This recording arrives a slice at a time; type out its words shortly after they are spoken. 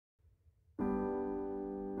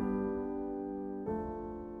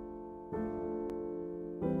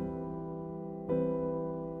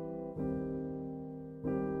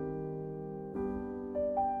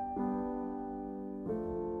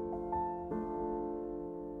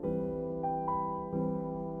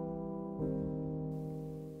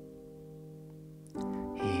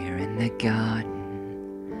the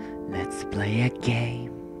garden, let's play a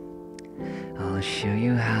game. I'll show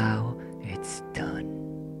you how it's done.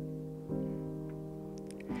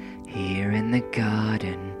 Here in the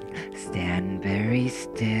garden, stand very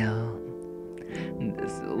still.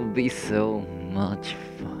 This will be so much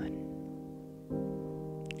fun.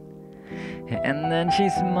 And then she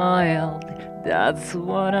smiled, that's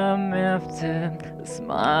what I'm after. The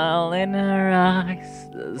smile in her eyes,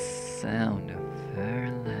 the sound of her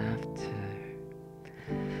laughter.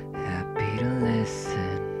 Happy to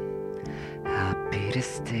listen, happy to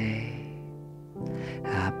stay,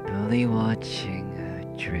 happily watching her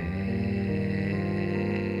drift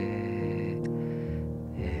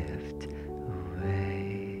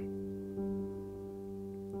away.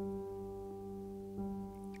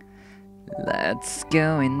 Let's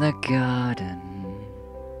go in the garden.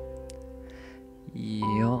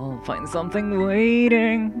 You'll find something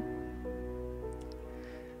waiting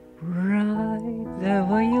right there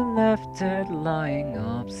where you left it, lying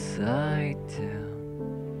upside down.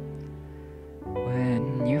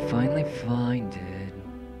 When you finally find it,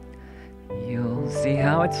 you'll see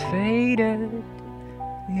how it's faded.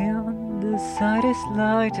 The underside is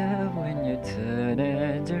lighter when you turn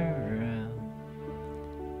it around.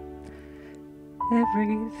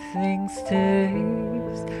 Everything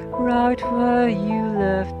stays right where you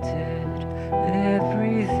left it.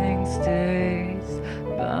 Everything stays,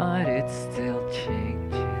 but it still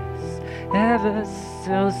changes ever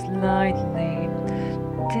so slightly,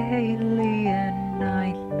 daily and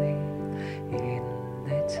nightly, in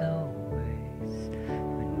little ways,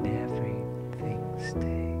 when everything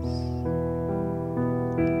stays.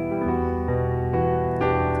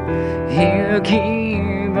 You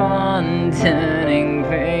keep on turning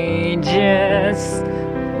pages,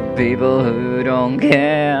 people who don't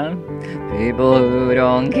care, people who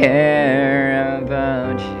don't care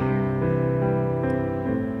about you.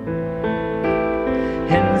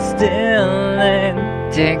 And still it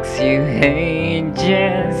takes you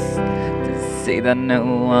ages to see that no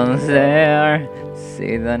one's there,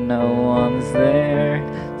 see that no one's there,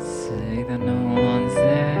 see that no one's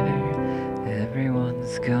there.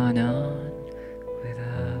 Everyone's gone on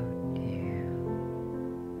without you.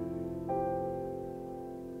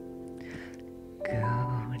 Go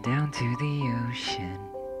down to the ocean.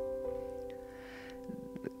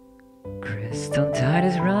 The crystal tide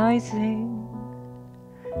is rising.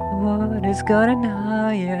 Water's gotten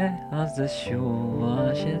higher as the shore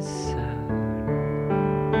washes out.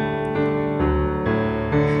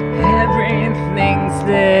 Everything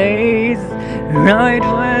stays right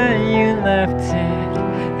where you left it.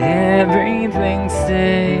 Everything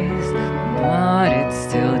stays, but it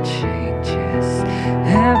still changes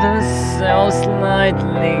ever so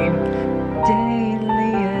slightly,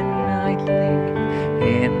 daily and nightly,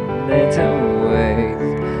 in little ways,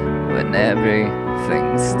 when everything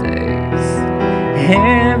stays.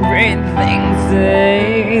 Everything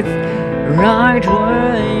stays right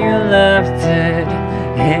where you left it.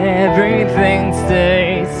 Everything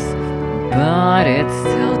stays, but it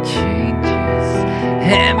still changes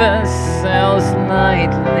ever so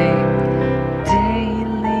slightly,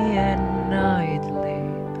 daily and nightly,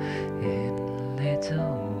 in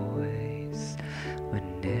little ways, when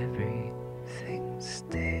everything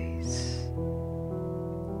stays.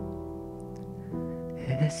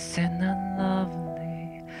 Isn't that lovely?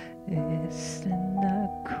 Isn't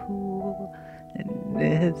that cool? And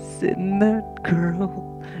isn't that cruel?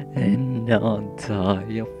 And aren't I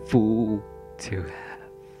a fool to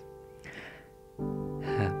have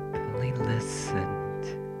happily listened,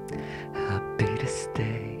 happy to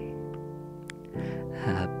stay,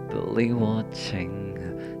 happily watching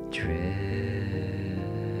drift,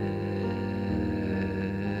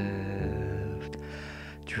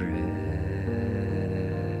 drift,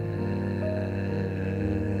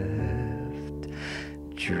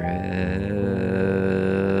 drift.